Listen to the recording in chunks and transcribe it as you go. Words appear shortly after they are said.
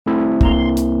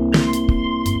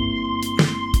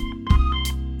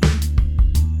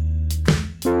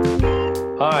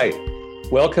Hi,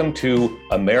 welcome to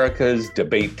America's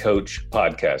Debate Coach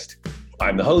podcast.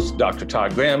 I'm the host, Dr.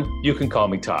 Todd Graham. You can call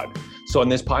me Todd. So on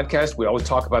this podcast, we always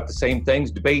talk about the same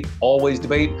things, debate, always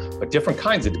debate, but different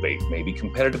kinds of debate, maybe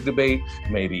competitive debate,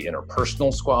 maybe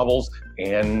interpersonal squabbles,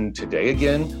 and today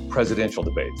again, presidential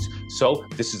debates. So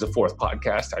this is the fourth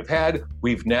podcast I've had.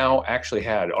 We've now actually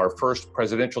had our first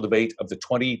presidential debate of the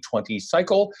 2020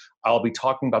 cycle. I'll be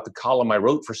talking about the column I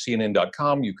wrote for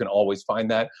CNN.com. You can always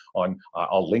find that on,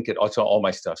 I'll link it also all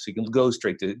my stuff. So you can go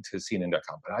straight to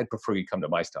CNN.com, but I'd prefer you come to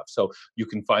my stuff. So you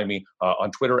can find me on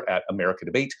Twitter at America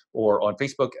Debate or on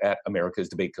Facebook at America's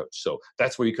Debate Coach. So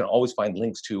that's where you can always find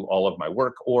links to all of my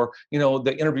work or,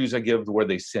 the interviews I give where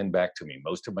they send back to me.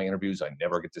 Most of my interviews I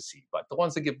never get to see, but the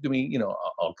ones they give to me,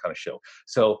 I'll kind of show.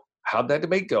 So how'd that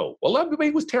debate go? Well, that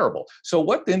debate was terrible. So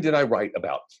what then did I write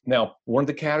about? Now, one of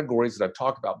the categories that I've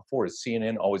talked about before is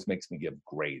CNN always makes me give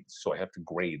grades. So I have to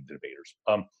grade the debaters.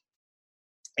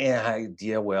 I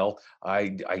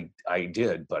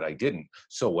did, but I didn't.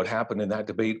 So what happened in that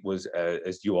debate was,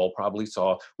 as you all probably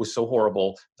saw, was so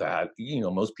horrible that,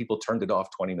 most people turned it off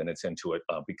 20 minutes into it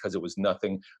because it was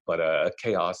nothing but a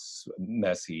chaos,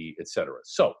 messy, etc.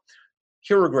 So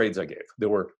here are grades I gave. There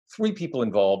were 3 people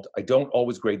involved. I don't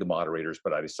always grade the moderators,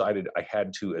 but I decided I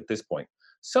had to at this point.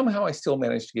 Somehow I still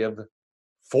managed to give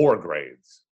 4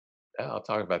 grades. I'll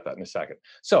talk about that in a second.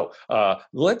 So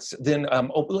let's then,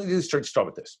 let's start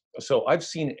with this. So I've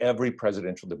seen every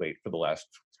presidential debate for the last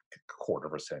quarter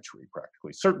of a century,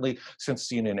 practically. Certainly since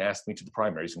CNN asked me to the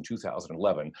primaries in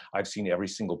 2011, I've seen every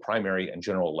single primary and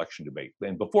general election debate.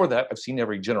 And before that, I've seen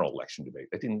every general election debate.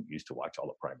 I didn't used to watch all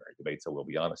the primary debates, I will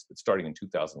be honest, but starting in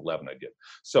 2011, I did.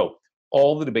 So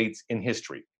all the debates in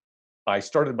history. I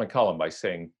started my column by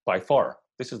saying, by far,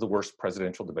 this is the worst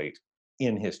presidential debate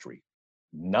in history.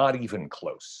 Not even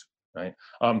close, right?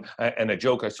 And a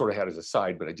joke I sort of had as a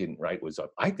side, but I didn't write, was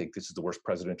I think this is the worst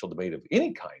presidential debate of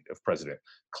any kind of president,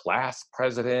 class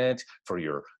president, for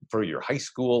your high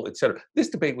school, et cetera. This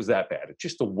debate was that bad. It's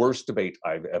just the worst debate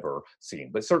I've ever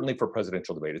seen, but certainly for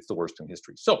presidential debate, it's the worst in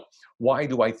history. So why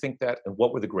do I think that, and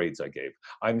what were the grades I gave?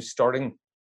 I'm starting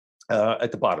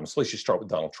at the bottom. So let's just start with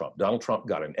Donald Trump. Donald Trump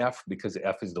got an F because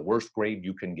F is the worst grade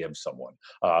you can give someone.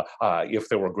 If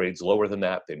there were grades lower than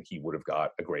that, then he would have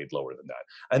got a grade lower than that.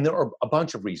 And there are a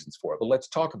bunch of reasons for it, but let's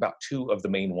talk about 2 of the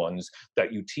main ones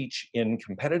that you teach in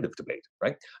competitive debate,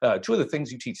 right? 2 of the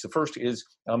things you teach. The first is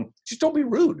just don't be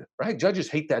rude, right? Judges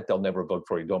hate that. They'll never vote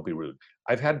for you. Don't be rude.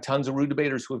 I've had tons of rude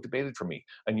debaters who have debated for me,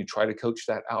 and you try to coach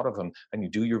that out of them, and you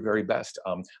do your very best.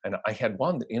 And I had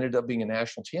one that ended up being a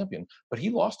national champion, but he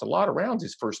lost a lot of rounds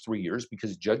his first 3 years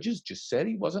because judges just said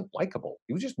he wasn't likable.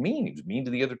 He was just mean. He was mean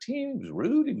to the other team. He was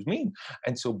rude. He was mean.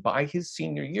 And so by his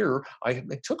senior year,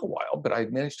 it took a while, but I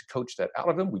managed to coach that out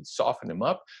of him. We'd soften him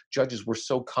up. Judges were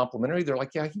so complimentary. They're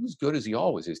like, yeah, he was good as he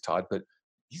always is, Todd, but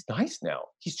he's nice now.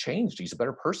 He's changed. He's a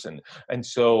better person. And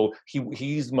so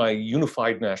he's my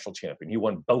unified national champion. He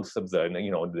won both of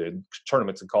the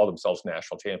tournaments that call themselves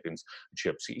national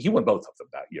championships. He won both of them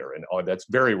that year. And that's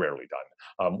very rarely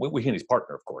done. He and his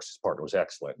partner, of course, his partner was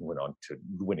excellent and went on to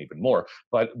win even more.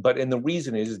 And the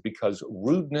reason is because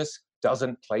rudeness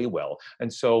doesn't play well.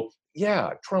 And so,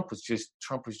 yeah, Trump was just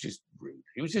rude.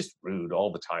 He was just rude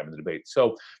all the time in the debate.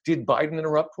 So did Biden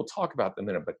interrupt? We'll talk about that in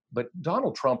a minute. But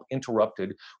Donald Trump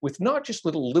interrupted with not just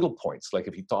little points, like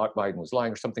if he thought Biden was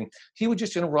lying or something, he would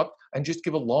just interrupt and just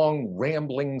give a long,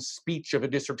 rambling speech of a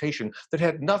dissertation that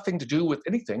had nothing to do with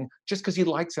anything, just because he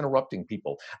likes interrupting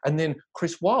people. And then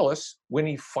Chris Wallace, when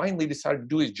he finally decided to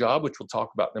do his job, which we'll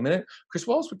talk about in a minute, Chris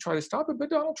Wallace would try to stop it, but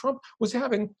Donald Trump was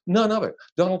having none of it.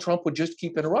 Donald Trump would just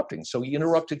keep interrupting. So he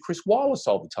interrupted Chris Wallace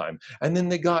all the time. And then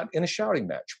they got in a shouting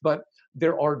match. But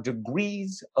there are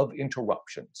degrees of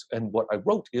interruptions. And what I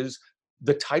wrote is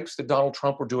the types that Donald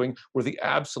Trump were doing were the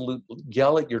absolute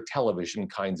yell at your television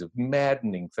kinds of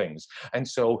maddening things. And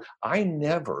so I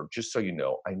never, just so you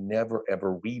know, I never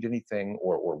ever read anything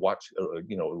or watch,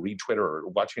 read Twitter or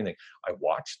watch anything. I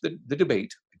watch the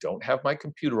debate. I don't have my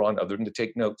computer on other than to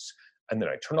take notes. And then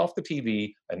I turn off the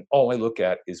TV and all I look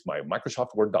at is my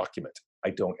Microsoft Word document. I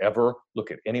don't ever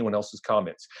look at anyone else's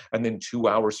comments. And then 2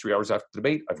 hours, 3 hours after the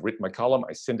debate, I've written my column,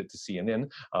 I send it to CNN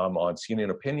on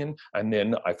CNN Opinion, and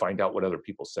then I find out what other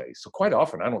people say. So quite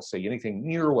often I don't say anything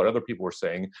near what other people are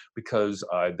saying because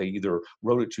they either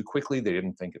wrote it too quickly, they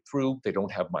didn't think it through, they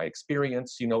don't have my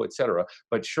experience, et cetera.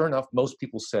 But sure enough, most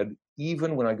people said,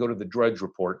 even when I go to the Drudge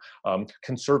Report,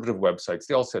 conservative websites,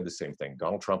 they all said the same thing.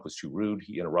 Donald Trump was too rude,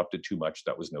 he interrupted too much,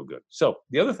 that was no good. So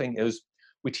the other thing is,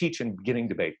 we teach in beginning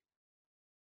debate,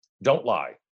 don't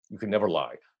lie. You can never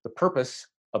lie. The purpose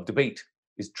of debate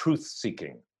is truth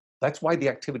seeking. That's why the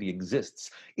activity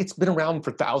exists. It's been around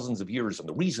for thousands of years, and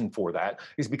the reason for that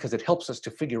is because it helps us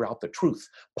to figure out the truth.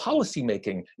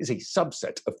 Policymaking is a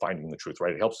subset of finding the truth,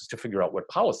 right? It helps us to figure out what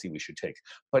policy we should take.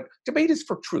 But debate is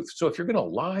for truth. So if you're going to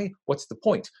lie, what's the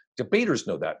point? Debaters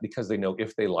know that because they know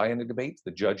if they lie in a debate,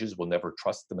 the judges will never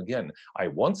trust them again. I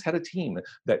once had a team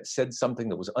that said something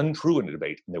that was untrue in a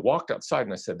debate, and they walked outside,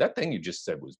 and I said, that thing you just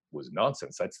said was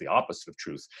nonsense. That's the opposite of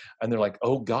truth. And they're like,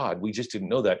 oh God, we just didn't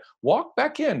know that. Walk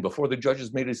back in before the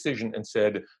judges made a decision and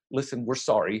said, listen, we're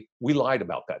sorry. We lied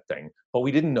about that thing, but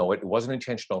we didn't know it. It wasn't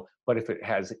intentional. But if it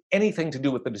has anything to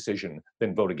do with the decision,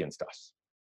 then vote against us.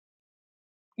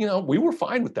 You know, we were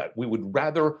fine with that. We would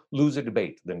rather lose a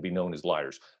debate than be known as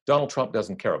liars. Donald Trump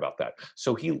doesn't care about that.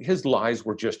 So his lies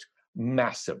were just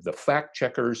massive. The fact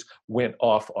checkers went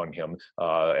off on him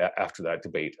after that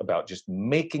debate about just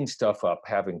making stuff up,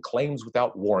 having claims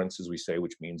without warrants, as we say,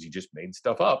 which means you just made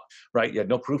stuff up, right? You had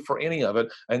no proof for any of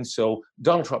it. And so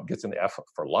Donald Trump gets an F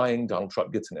for lying. Donald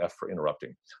Trump gets an F for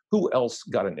interrupting. Who else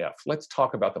got an F? Let's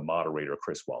talk about the moderator,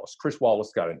 Chris Wallace. Chris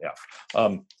Wallace got an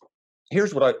F.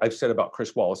 Here's what I've said about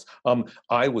Chris Wallace.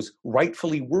 I was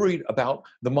rightfully worried about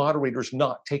the moderators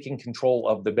not taking control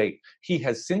of the debate. He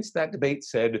has since that debate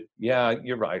said, yeah,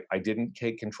 you're right. I didn't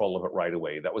take control of it right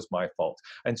away. That was my fault.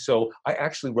 And so I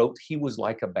actually wrote, he was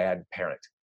like a bad parent.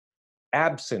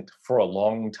 Absent for a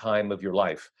long time of your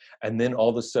life. And then all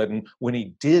of a sudden, when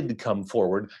he did come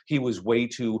forward, he was way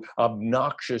too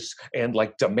obnoxious and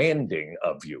like demanding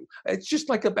of you. It's just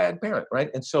like a bad parent, right?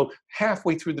 And so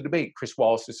halfway through the debate, Chris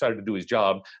Wallace decided to do his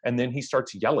job, and then he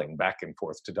starts yelling back and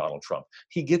forth to Donald Trump.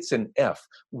 He gets an F.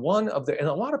 And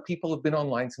a lot of people have been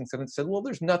online since then and said, well,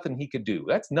 there's nothing he could do.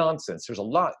 That's nonsense. There's a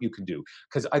lot you can do.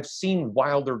 Because I've seen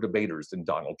wilder debaters than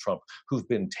Donald Trump who've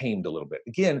been tamed a little bit.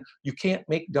 Again, you can't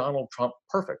make Donald Trump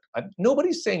perfect.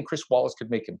 Nobody's saying Chris Wallace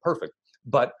could make him perfect,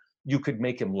 but you could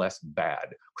make him less bad.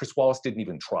 Chris Wallace didn't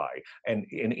even try, and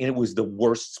it was the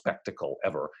worst spectacle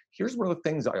ever. Here's one of the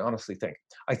things I honestly think.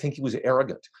 I think he was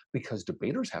arrogant because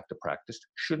debaters have to practice.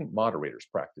 Shouldn't moderators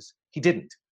practice? He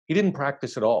didn't. He didn't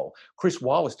practice at all. Chris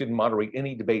Wallace didn't moderate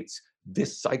any debates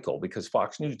this cycle because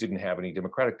Fox News didn't have any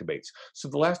Democratic debates. So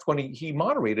the last one he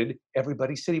moderated,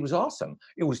 everybody said he was awesome.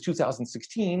 It was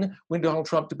 2016 when Donald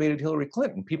Trump debated Hillary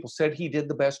Clinton. People said he did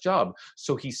the best job.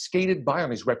 So he skated by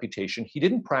on his reputation. He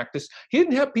didn't practice. He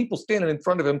didn't have people standing in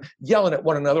front of him yelling at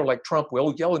one another like Trump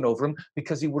will, yelling over him,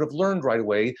 because he would have learned right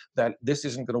away that this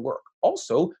isn't going to work.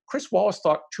 Also, Chris Wallace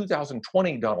thought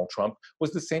 2020 Donald Trump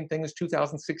was the same thing as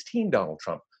 2016 Donald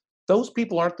Trump. Those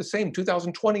people aren't the same.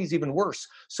 2020 is even worse.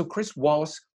 So Chris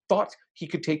Wallace thought he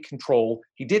could take control.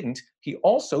 He didn't. He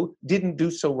also didn't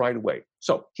do so right away.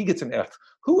 So he gets an F.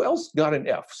 Who else got an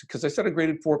F? Because I said I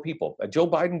graded 4 people. Joe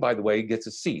Biden, by the way, gets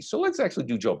a C. So let's actually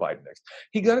do Joe Biden next.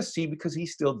 He got a C because he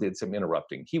still did some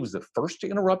interrupting. He was the first to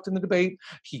interrupt in the debate.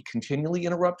 He continually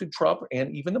interrupted Trump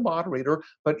and even the moderator.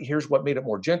 But here's what made it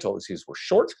more gentle: is his were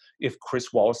short. If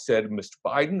Chris Wallace said, Mr.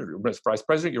 Biden, or Mr. Vice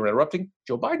President, you're interrupting,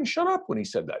 Joe Biden shut up when he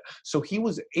said that. So he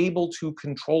was able to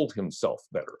control himself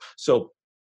better. So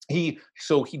he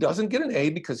doesn't get an A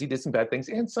because he did some bad things,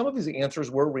 and some of his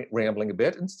answers were rambling a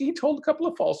bit. And he told a couple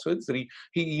of falsehoods that he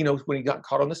when he got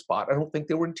caught on the spot. I don't think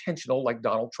they were intentional, like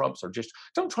Donald Trump's. Or just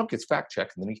Donald Trump gets fact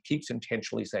checked and then he keeps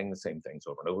intentionally saying the same things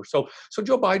over and over. So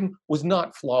Joe Biden was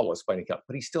not flawless by any count,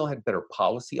 but he still had better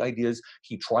policy ideas.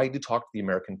 He tried to talk to the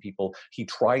American people. He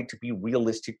tried to be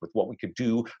realistic with what we could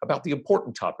do about the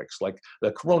important topics like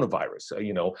the coronavirus,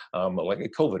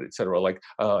 like COVID, et cetera, like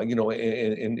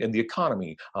in the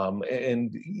economy.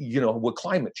 And with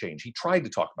climate change, he tried to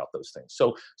talk about those things.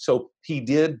 So he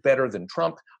did better than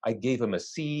Trump. I gave him a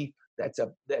C. That's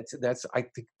I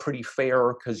think pretty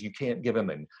fair, because you can't give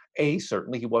him an A.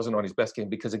 Certainly, he wasn't on his best game,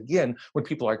 because again, when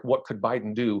people are like, what could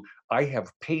Biden do? I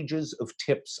have pages of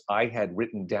tips I had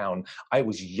written down. I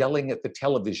was yelling at the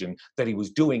television that he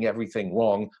was doing everything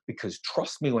wrong, because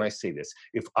trust me when I say this,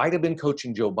 if I'd have been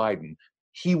coaching Joe Biden,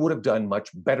 he would have done much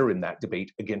better in that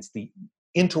debate against the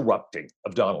interrupting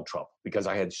of Donald Trump, because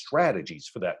I had strategies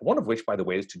for that. One of which, by the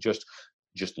way, is to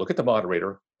just look at the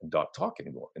moderator and not talk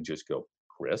anymore and just go,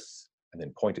 Chris, and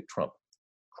then point at Trump.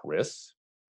 Chris,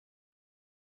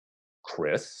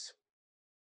 Chris,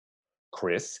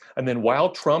 Chris. And then while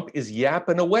Trump is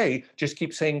yapping away, just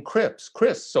keep saying Chris,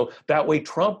 Chris. So that way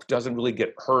Trump doesn't really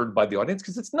get heard by the audience,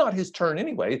 because it's not his turn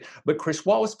anyway. But Chris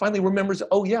Wallace finally remembers,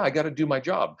 oh yeah, I got to do my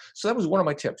job. So that was one of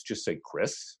my tips. Just say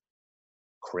Chris,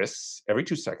 Chris, every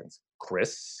 2 seconds.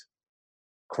 Chris,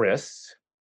 Chris,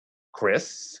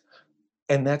 Chris.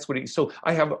 And that's what so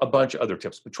I have a bunch of other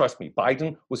tips, but trust me,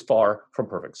 Biden was far from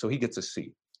perfect. So he gets a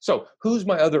C. So who's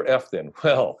my other F then?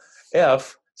 Well,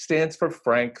 F stands for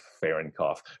Frank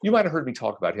Fahrenkopf. You might have heard me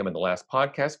talk about him in the last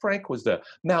podcast. Frank was the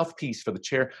mouthpiece for the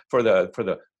chair for the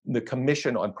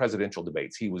Commission on Presidential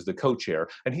Debates. He was the co-chair,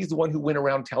 and he's the one who went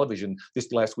around television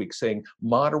this last week saying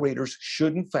moderators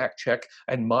shouldn't fact check,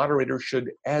 and moderators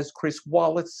should, as Chris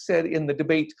Wallace said in the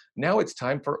debate, now it's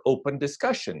time for open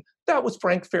discussion. That was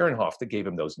Frank Fahrenkopf that gave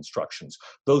him those instructions.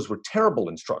 Those were terrible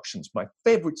instructions. My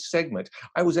favorite segment,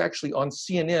 I was actually on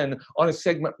CNN on a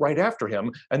segment right after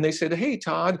him, and they said, "Hey,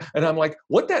 Todd," and I'm like,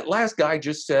 "What that last guy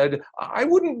just said, I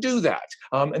wouldn't do that."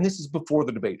 And this is before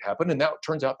the debate happened, and now it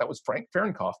turns out that was Frank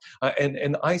Fahrenkopf.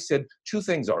 And I said two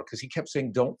things are, because he kept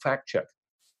saying, "Don't fact check."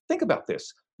 Think about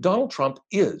this. Donald Trump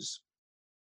is,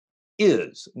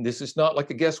 and this is not like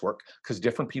a guesswork, because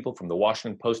different people from the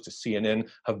Washington Post to CNN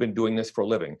have been doing this for a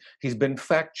living. He's been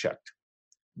fact checked.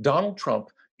 Donald Trump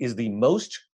is the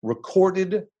most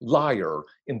recorded liar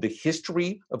in the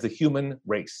history of the human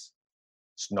race.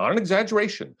 It's not an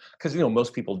exaggeration, because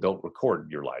most people don't record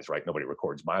your lies, right? Nobody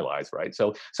records my lies, right?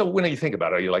 So when you think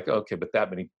about it, you're like, okay, but that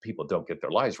many people don't get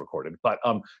their lies recorded. But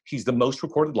he's the most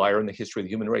recorded liar in the history of the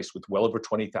human race, with well over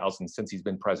 20,000 since he's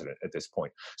been president at this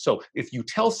point. So if you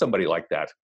tell somebody like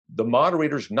that, the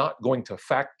moderator's not going to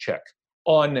fact check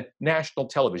on national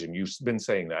television. You've been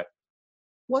saying that.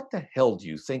 What the hell do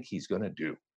you think he's going to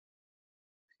do?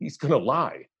 He's going to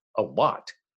lie a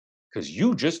lot, because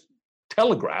you just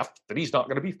telegraphed that he's not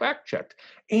going to be fact checked.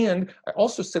 And I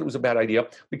also said it was a bad idea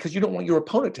because you don't want your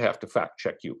opponent to have to fact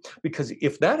check you. Because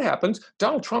if that happens,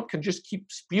 Donald Trump can just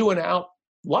keep spewing out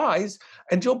lies,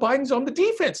 and Joe Biden's on the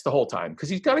defense the whole time because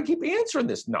he's got to keep answering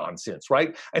this nonsense,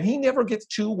 right? And he never gets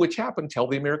to, which happened, tell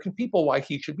the American people why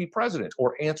he should be president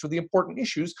or answer the important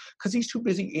issues, because he's too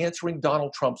busy answering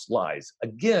Donald Trump's lies.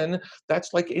 Again,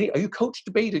 that's like you coach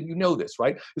debate and you know this,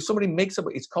 right? If somebody makes up,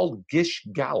 it's called Gish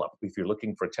Gallop. If you're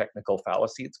looking for a technical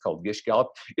fallacy, it's called Gish Gallop.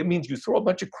 It means you throw a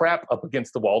bunch of crap up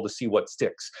against the wall to see what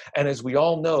sticks. And as we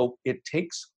all know, it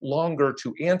takes longer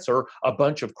to answer a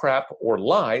bunch of crap or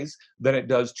lies than it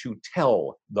does to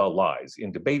tell the lies.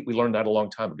 In debate, we learned that a long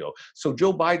time ago. So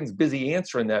Joe Biden's busy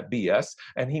answering that BS,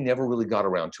 and he never really got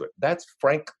around to it. That's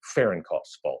Frank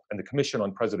Fahrenkopf's fault and the Commission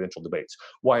on Presidential Debates.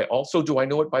 Why also do I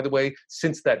know it, by the way?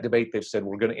 Since that debate, they've said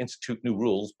we're going to institute new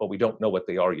rules, but we don't know what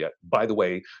they are yet. By the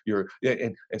way,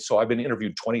 and so I've been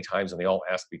interviewed 20 times, and they all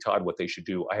ask me, Todd, what they should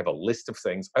do. I have a list of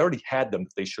things. I already had them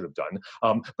that they should have done,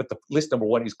 but the list number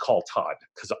one is call Todd,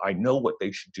 because I know what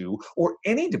they should do, or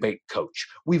any debate coach.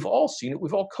 We've all seen it.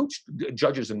 We've all coached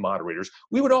judges and moderators.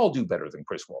 We would all do better than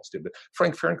Chris Wallace did. But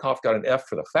Frank Fahrenkopf got an F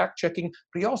for the fact checking,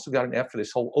 but he also got an F for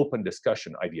this whole open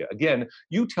discussion idea. Again,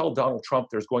 you tell Donald Trump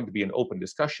there's going to be an open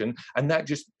discussion, and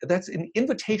that's an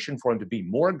invitation for him to be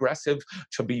more aggressive,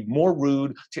 to be more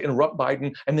rude, to interrupt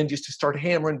Biden, and then just to start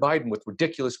hammering Biden with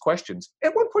ridiculous questions.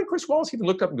 At one point, Chris Wallace even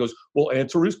looked up and goes, "Well,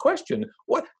 answer his question."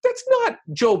 What? That's not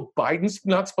Joe Biden's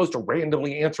not supposed to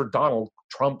randomly answer Donald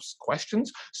Trump's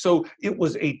questions. So it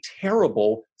was a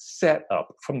terrible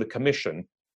setup from the commission.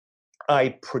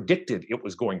 I predicted it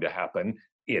was going to happen.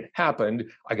 It happened.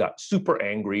 I got super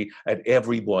angry at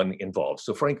everyone involved.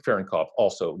 So Frank Fahrenkopf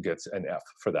also gets an F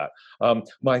for that.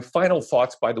 My final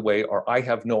thoughts, by the way, are I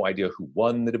have no idea who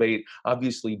won the debate.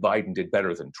 Obviously, Biden did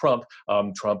better than Trump.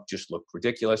 Trump just looked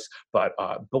ridiculous, but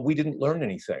we didn't learn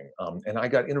anything. And I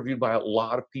got interviewed by a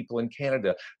lot of people in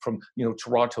Canada, from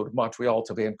Toronto to Montreal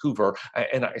to Vancouver,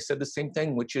 and I said the same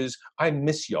thing, which is, I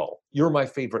miss y'all. You're my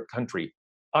favorite country.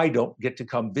 I don't get to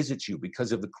come visit you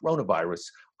because of the coronavirus.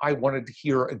 I wanted to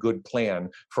hear a good plan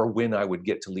for when I would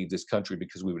get to leave this country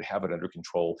because we would have it under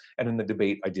control. And in the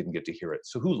debate, I didn't get to hear it.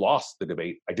 So who lost the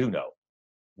debate? I do know.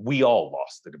 We all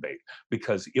lost the debate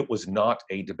because it was not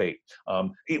a debate.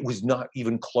 It was not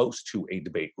even close to a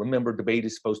debate. Remember, debate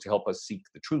is supposed to help us seek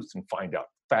the truth and find out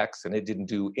facts, and it didn't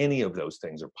do any of those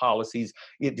things, or policies.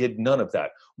 It did none of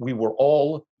that. We were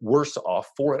all worse off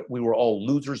for it. We were all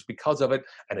losers because of it,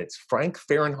 and it's Frank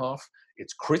Fahrenkopf,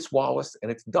 it's Chris Wallace,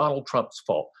 and it's Donald Trump's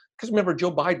fault. Because remember,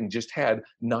 Joe Biden just had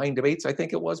 9 debates, I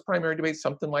think it was, primary debates,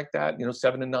 something like that,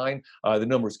 7 and 9. The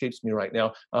number escapes me right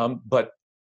now. But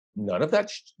none of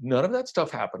that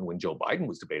stuff happened when Joe Biden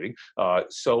was debating.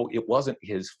 So it wasn't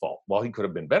his fault. While he could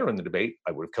have been better in the debate,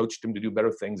 I would have coached him to do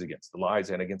better things against the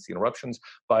lies and against the interruptions.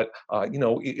 But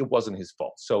it wasn't his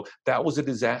fault. So that was a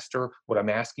disaster. What I'm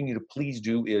asking you to please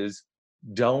do is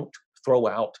don't throw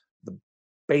out the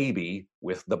baby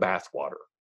with the bathwater.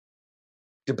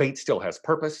 Debate still has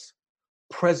purpose.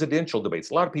 presidential debates.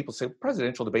 A lot of people say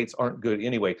presidential debates aren't good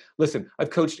anyway. Listen,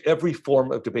 I've coached every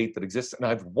form of debate that exists, and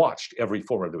I've watched every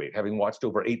form of debate, having watched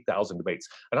over 8,000 debates.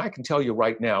 And I can tell you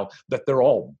right now that they're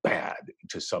all bad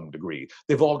to some degree.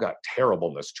 They've all got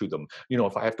terribleness to them. You know,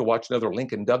 if I have to watch another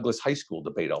Lincoln Douglas high school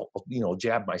debate, I'll,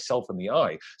 jab myself in the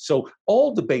eye. So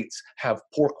all debates have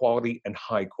poor quality and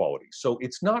high quality. So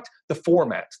it's not the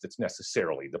format that's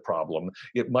necessarily the problem.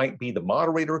 It might be the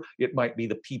moderator, it might be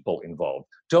the people involved.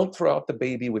 Don't throw out the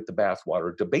baby with the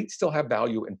bathwater. Debates still have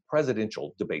value, and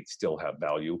presidential debates still have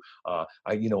value.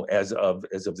 As of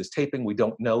this taping, we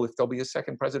don't know if there'll be a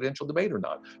second presidential debate or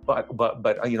not. But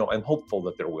I'm hopeful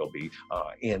that there will be.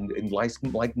 And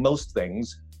like most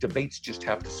things, debates just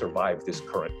have to survive this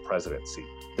current presidency.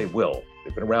 They will.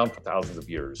 They've been around for thousands of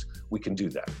years. We can do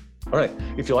that. All right.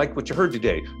 If you like what you heard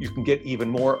today, you can get even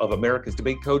more of America's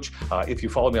Debate Coach if you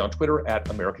follow me on Twitter at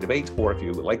America Debate, or if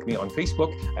you like me on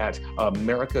Facebook at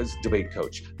America's Debate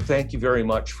Coach. Thank you very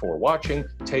much for watching.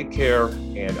 Take care,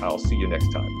 and I'll see you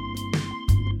next time.